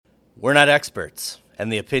We're not experts,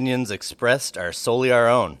 and the opinions expressed are solely our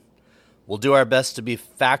own. We'll do our best to be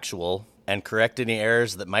factual and correct any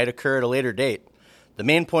errors that might occur at a later date. The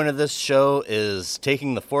main point of this show is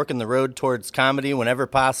taking the fork in the road towards comedy whenever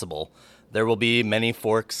possible. There will be many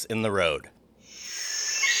forks in the road.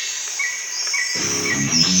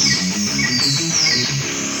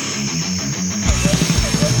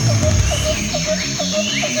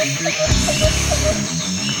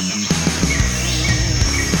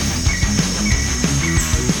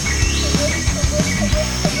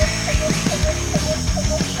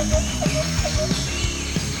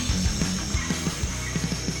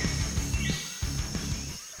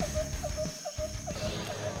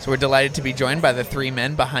 So we're delighted to be joined by the three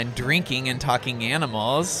men behind Drinking and Talking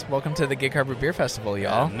Animals. Welcome to the Gig Harbor Beer Festival,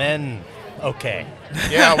 y'all. Men, okay.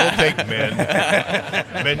 Yeah, we'll take men.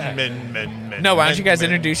 Men. No, why don't you guys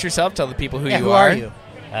introduce yourself? Tell the people who you who are. are you?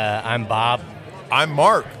 I'm Bob. I'm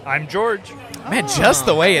Mark. I'm George. Man, just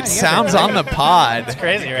the way it sounds on the pod. It's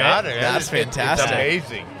crazy, right? Got it. That's fantastic. It's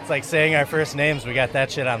amazing. It's like saying our first names. We got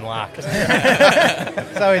that shit on lock.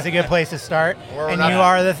 It's always a good place to start. And you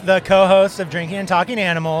are the co-host of Drinking and Talking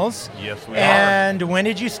Animals. Yes, we And when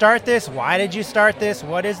did you start this? Why did you start this?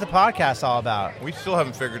 What is the podcast all about? are. We still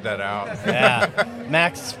haven't figured that out. Yeah.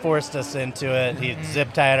 Max forced us into it. He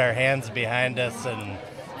zip-tied our hands behind us and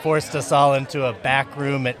forced us all into a back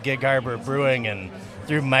room at Gig Harbor Brewing and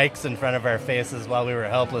threw mics in front of our faces while we were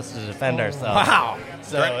helpless to defend ourselves. Wow.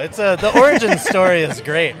 So it's the origin story is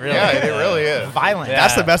great, really. Yeah, it really is. Violent. Yeah.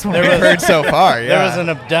 That's the best one There we've was- heard so far. Yeah. There was an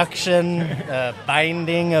abduction,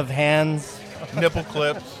 binding of hands. Nipple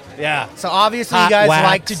clips. Yeah. So obviously Hot you guys wax.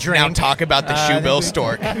 like to Now drink. talk about the Shoebill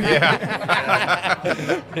stork.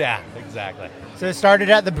 Yeah, exactly. So it started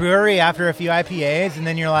at the brewery after a few IPAs, and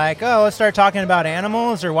then you're like, oh, let's start talking about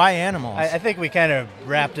animals, or why animals? I think we kind of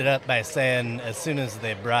wrapped it up by saying as soon as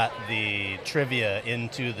they brought the trivia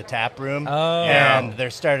into the tap room, and there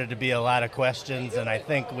started to be a lot of questions, and I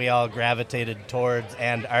think we all gravitated towards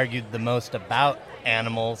and argued the most about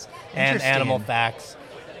animals and Interesting. animal facts,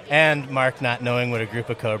 and Mark not knowing what a group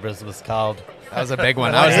of cobras was called. That was a big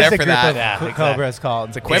one. What I was is there the for group that. of Yeah, cobras called?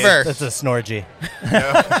 It's a quiver. It's a snorgy.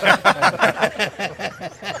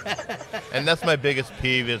 And that's my biggest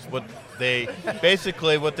peeve is what they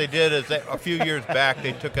did is that a few years back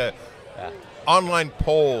they took online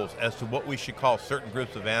polls as to what we should call certain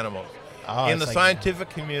groups of animals. In the scientific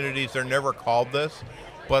communities, they're never called this,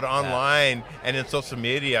 but online and in social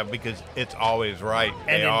media, because it's always right. And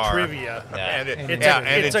they in are. trivia. And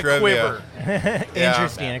It's in a trivia. quiver. Yeah.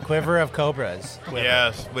 Interesting. A quiver of cobras.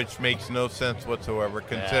 Yes, which makes no sense whatsoever,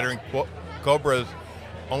 considering cobras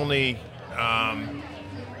only,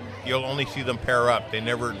 you'll only see them pair up. They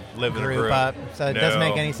never live in a group. Up. So it doesn't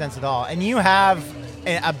make any sense at all. And you have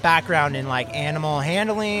a background in like animal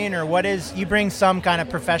handling, or you bring some kind of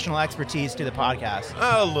professional expertise to the podcast.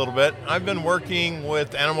 A little bit. I've been working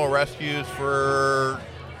with animal rescues for,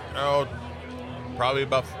 probably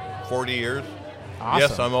about 40 years. Awesome.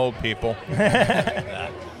 Yes, I'm old, people.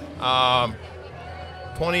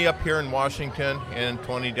 20 up here in Washington and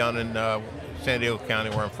 20 down in San Diego County,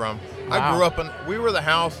 where I'm from. Wow. I grew up we were the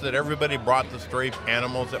house that everybody brought the stray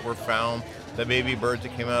animals that were found, the baby birds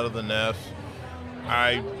that came out of the nest.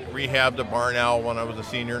 I rehabbed a barn owl when I was a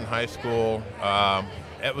senior in high school.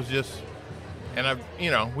 It was just, and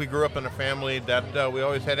we grew up in a family that we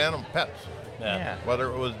always had animal pets. Yeah.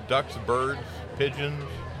 Whether it was ducks, birds, pigeons.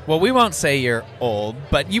 Well, we won't say you're old,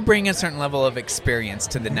 but you bring a certain level of experience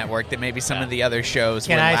to the network that maybe some of the other shows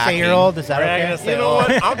Can were I lacking. say you're old? Is that We're not okay? gonna say You know old.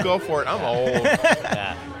 what? I'll go for it. I'm old.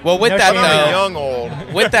 Yeah. Well, with No that shame. I'm a though, young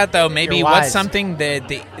old. with that though, maybe You're what's wise. something that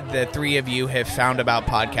the three of you have found about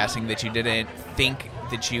podcasting that you didn't think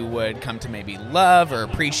that you would come to maybe love or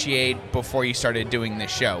appreciate before you started doing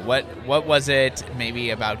this show? What was it maybe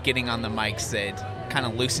about getting on the mics that kind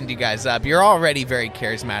of loosened you guys up? You're already very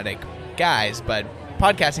charismatic guys, but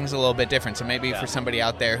podcasting is a little bit different. So maybe for somebody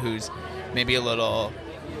out there who's maybe a little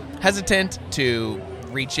hesitant to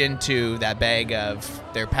reach into that bag of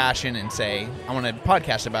their passion and say, I want to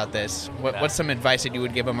podcast about this, what's some advice that you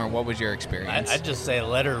would give them, or what was your experience? I'd just say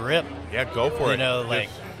let her rip. Yeah, go for it.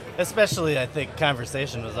 Especially I think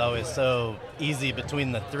conversation was always so easy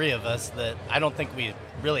between the three of us that I don't think we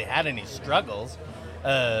really had any struggles.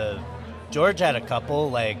 George had a couple,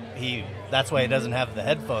 that's why he doesn't have the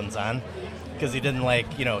headphones on, because he didn't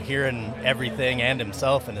like hearing everything and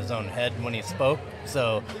himself in his own head when he spoke.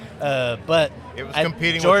 So, but it was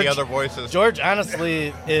competing with the other voices. George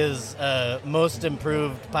honestly is most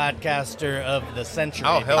improved podcaster of the century.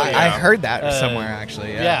 Oh, hell yeah. I heard that somewhere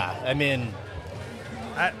actually. Yeah, I mean,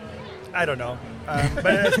 I don't know. But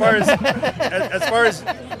as far as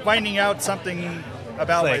finding out something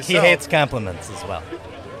about Like, myself, he hates compliments as well.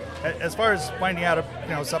 as far as finding out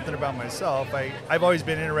something about myself, I've always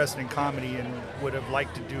been interested in comedy and would have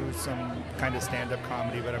liked to do some kind of stand-up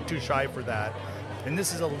comedy, but I'm too shy for that. And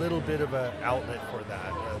this is a little bit of an outlet for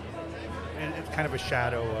that. And it's kind of a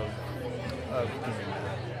shadow of doing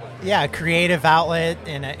that. Yeah, a creative outlet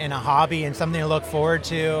and a hobby and something to look forward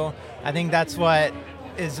to. I think that's what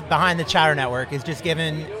is behind the Chatter Network, is just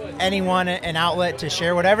giving anyone an outlet to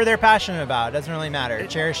share whatever they're passionate about. It doesn't really matter.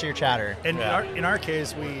 Cherish your chatter. And in our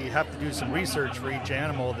case, we have to do some research for each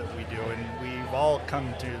animal that we do, and we've all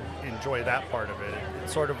come to enjoy that part of it.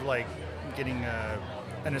 It's sort of like getting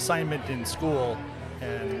an assignment in school,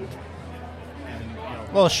 and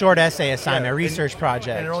A little short essay assignment, research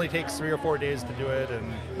project. And it only takes 3 or 4 days to do it.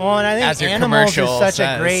 And I As think your animals is commercial such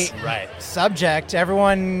says. a great Right. subject.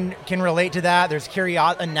 Everyone can relate to that. There's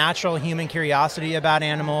a natural human curiosity about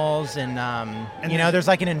animals, and there's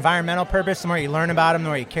like an environmental purpose. The more you learn about them, the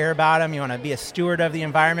more you care about them. You want to be a steward of the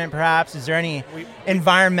environment, perhaps. Is there any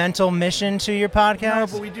environmental mission to your podcast? No,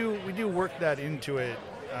 but we do work that into it,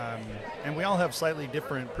 and we all have slightly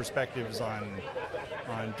different perspectives on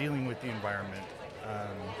dealing with the environment.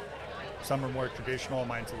 Some are more traditional.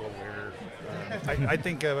 Mine's a little weirder. I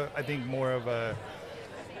think more of a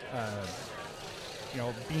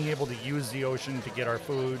being able to use the ocean to get our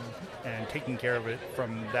food and taking care of it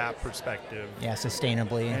from that perspective. Yeah,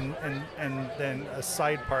 sustainably. And then a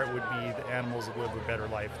side part would be the animals that live a better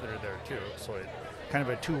life that are there too. So it kind of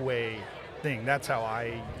a two-way thing. That's how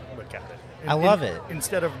I look at it. I love it.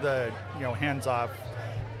 Instead of the hands off.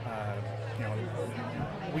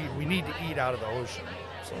 We need to eat out of the ocean.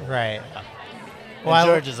 So. Right. And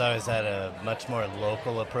George has always had a much more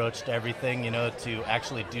local approach to everything, to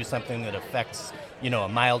actually do something that affects, a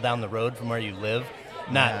mile down the road from where you live.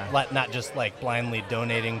 Not just like blindly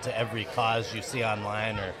donating to every cause you see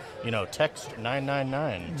online or, text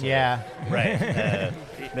 999. Yeah. Right.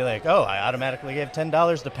 Be like, I automatically gave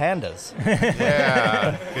 $10 to pandas.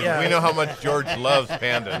 Yeah, 'cause we know how much George loves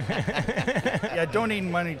pandas. Yeah,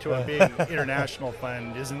 donating money to a big international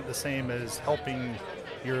fund isn't the same as helping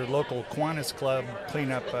your local Kiwanis club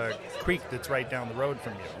clean up a creek that's right down the road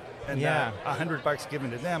from you. And $100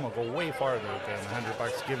 given to them will go way farther than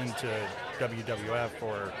 $100 given to WWF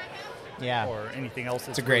or anything else.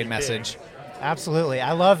 It's a great message. Absolutely.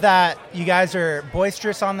 I love that you guys are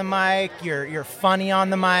boisterous on the mic, you're funny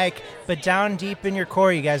on the mic, but down deep in your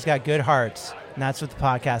core, you guys got good hearts. And that's what the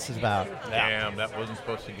podcast is about. Damn, that wasn't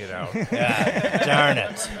supposed to get out. Yeah, darn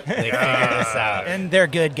it. They figured this out. And they're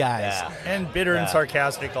good guys. Yeah. And bitter and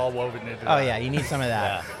sarcastic all woven into that. Oh, yeah, you need some of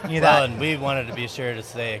that. Yeah. You need Well, that. and we wanted to be sure to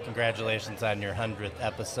say congratulations on your 100th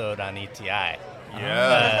episode on ETI.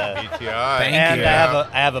 Yeah, ETI. Thank And you.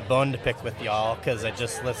 I have a bone to pick with y'all because I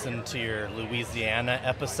just listened to your Louisiana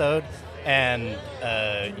episode, and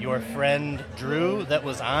your friend Drew that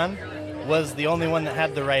was on was the only one that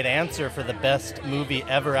had the right answer for the best movie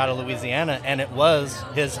ever out of Louisiana, and it was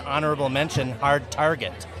his honorable mention, Hard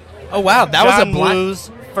Target. Oh, wow. That was a John blind...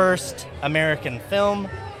 Woo's first American film.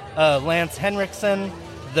 Lance Henriksen,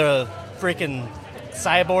 the freaking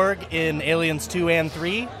cyborg in Aliens 2 and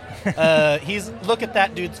 3. Look at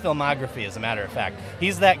that dude's filmography, as a matter of fact.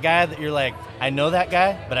 He's that guy that you're like, I know that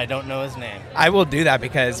guy, but I don't know his name. I will do that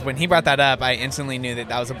because when he brought that up, I instantly knew that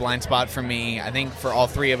was a blind spot for me. I think for all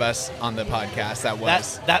three of us on the podcast,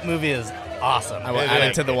 That movie is awesome. I will add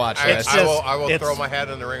it to the watch I, list. I will it's- throw my hat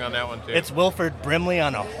in the ring on that one, too. It's Wilford Brimley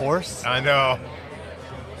on a horse. I know.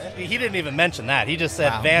 He didn't even mention that. He just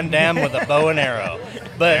said Van Damme with a bow and arrow.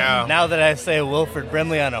 But now that I say Wilford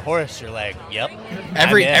Brimley on a horse, you're like, yep.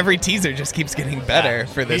 Every teaser just keeps getting better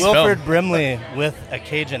for this Wilford film. Brimley with a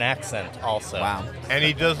Cajun accent also. Wow. And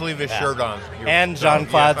he does leave his shirt on. And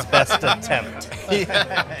Jean-Claude's best attempt.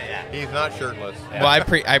 He's not shirtless. Well,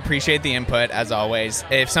 I appreciate the input, as always.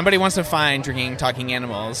 If somebody wants to find Drinking and Talking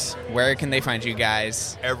Animals, where can they find you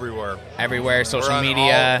guys? Everywhere. Everywhere, social We're on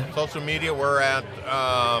media. all social media. We're at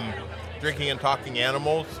Drinking and Talking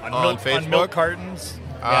Animals on Facebook. On milk cartons.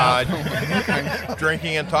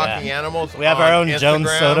 Drinking and Talking Animals. We have on our own Instagram.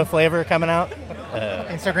 Jones soda flavor coming out.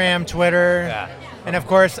 Instagram, Twitter, and of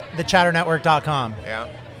course, thechatternetwork.com. Yeah.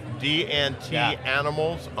 DNT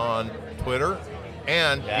Animals on Twitter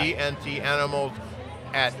and DNT Animals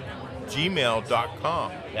at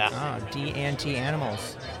gmail.com. Yeah. Oh, DNT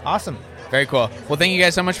Animals. Awesome. Very cool. Well, thank you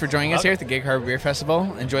guys so much for joining us here at the Gig Harbor Beer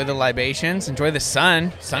Festival. Enjoy the libations. Enjoy the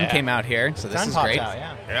sun. Sun came out here, so this Sun is popped great. out,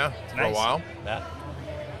 yeah. Yeah, for a while. Yeah.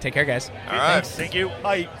 Take care, guys. All right. Thank you.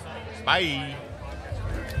 Bye. Bye.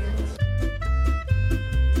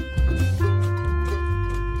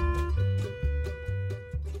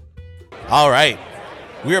 All right.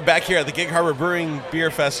 We are back here at the Gig Harbor Beer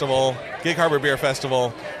Festival, the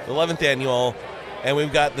 11th annual, and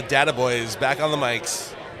we've got the Data Boys back on the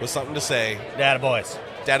mics with something to say. Data Boys.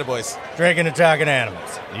 Data Boys. Drinking and talking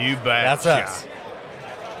animals. You bet. That's us.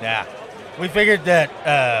 Yeah. We figured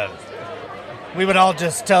that we would all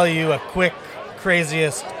just tell you a quick,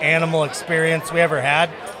 craziest animal experience we ever had.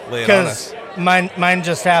 Lay it on us. Mine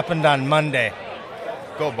just happened on Monday.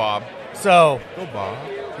 Go, Bob. So, Go, Bob.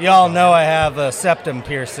 y'all know I have a septum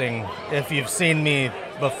piercing if you've seen me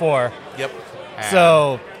before. Yep.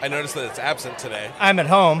 So, I noticed that it's absent today. I'm at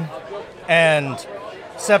home, and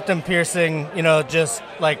septum piercing, just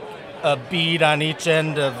like a bead on each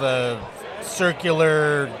end of a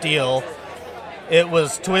circular deal. It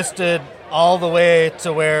was twisted all the way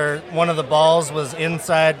to where one of the balls was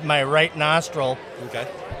inside my right nostril. Okay.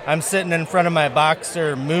 I'm sitting in front of my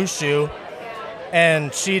boxer Mushu,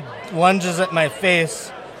 and she lunges at my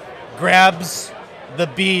face, grabs the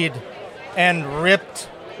bead, and ripped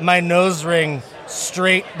my nose ring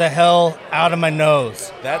straight the hell out of my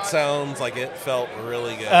nose. That sounds like it felt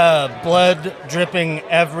really good. Blood dripping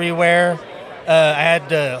everywhere. I had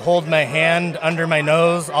to hold my hand under my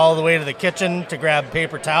nose all the way to the kitchen to grab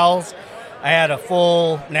paper towels. I had a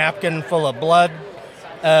full napkin full of blood.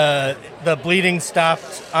 The bleeding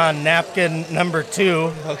stopped on napkin number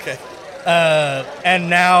 2. Okay. And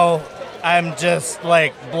now I'm just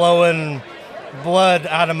like blowing blood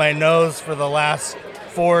out of my nose for the last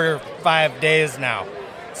 4 or 5 days now.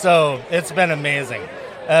 So it's been amazing.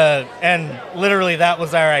 And literally that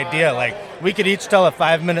was our idea. Like, we could each tell a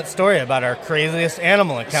 5-minute story about our craziest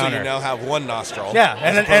animal encounter. So you now have one nostril. Yeah,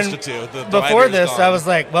 as opposed to 2. The before divider's this, gone. I was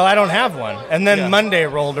like, well, I don't have one. And then Yeah. Monday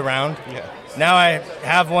rolled around. Yeah. Now I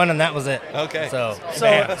have one, and that was it. Okay. So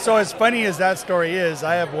bam. So as funny as that story is,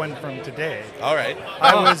 I have one from today. All right.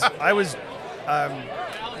 I was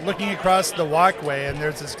looking across the walkway, and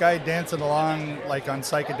there's this guy dancing along like on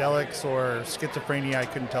psychedelics or schizophrenia. I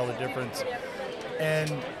couldn't tell the difference.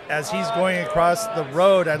 And as he's going across the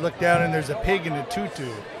road, I look down, and there's a pig in a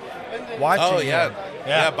tutu watching Oh, yeah. him.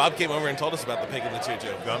 Yeah. Bob came over and told us about the pig in the tutu.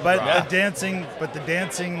 But the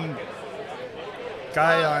dancing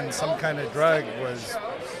guy on some kind of drug was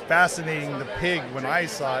fascinating the pig when I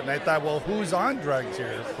saw it, and I thought, well, who's on drugs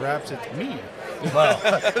here? Perhaps it's me. Well,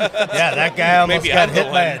 yeah, that guy almost Maybe got I'm the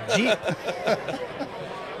hit by a Jeep.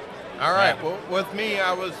 All right. Well, with me,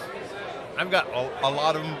 I've got a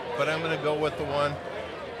lot of them, but I'm going to go with the one.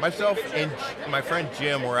 Myself and my friend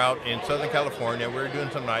Jim were out in Southern California. We were doing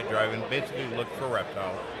some night driving, basically looking for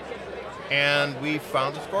reptiles, and we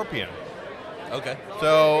found a scorpion. Okay.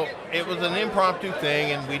 So it was an impromptu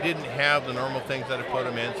thing, and we didn't have the normal things that I put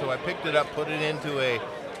them in. So I picked it up, put it into a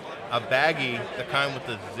baggie, the kind with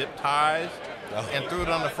the zip ties, and threw it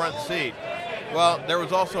on the front seat. Well, there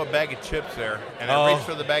was also a bag of chips there, and I reached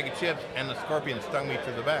for the bag of chips, and the scorpion stung me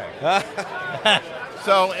through the bag.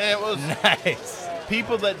 So it was Nice.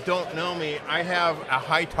 people that don't know me. I have a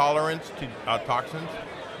high tolerance to toxins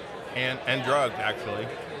and drugs, actually.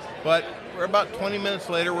 But we're about 20 minutes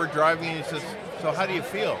later, we're driving, and he says, "So how do you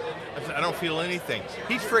feel?" I said, "I don't feel anything."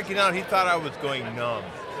 He's freaking out. He thought I was going numb.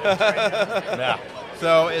 Yeah.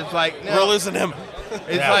 So it's like, no. We're losing him.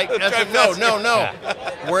 It's Yeah. like, I said, no. Yeah.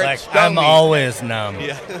 Where it Like, stung I'm me, always numb.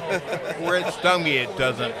 where it stung me, it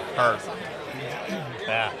doesn't hurt.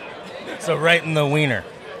 Yeah. So right in the wiener.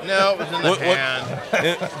 No, it was in the What-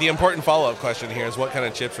 hand. The important follow-up question here is, what kind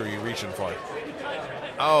of chips were you reaching for?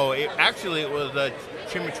 Oh, it was a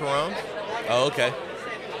chimicharron, Oh, okay.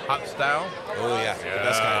 hot style. Oh, yeah. The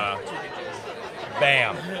best kind.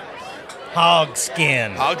 Bam. Hog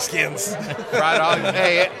skin. Hog skins. Fried hog.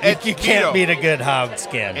 Hey, it's You keto. can't beat a good hog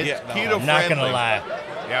skin. It's Yeah, no, keto I'm not friendly. gonna lie.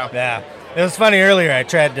 Yeah. Yeah. It was funny earlier. I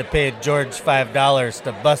tried to pay George $5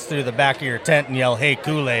 to bust through the back of your tent and yell, "Hey,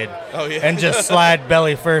 Kool-Aid," Oh, yeah. and just slide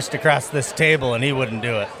belly first across this table, and he wouldn't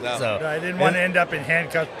do it. No. So I didn't want to end up in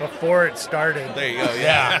handcuffs before it started. There you go.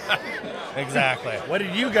 Yeah. yeah, exactly. What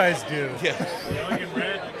did you guys do? Yeah.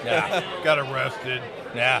 Yeah, Got arrested.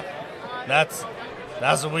 yeah.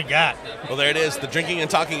 That's what we got. Well, there it is. The Drinking and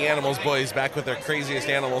Talking Animals boys back with their craziest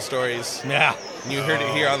animal stories. Yeah. You heard it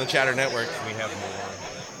here on the Chatter Network. We have more.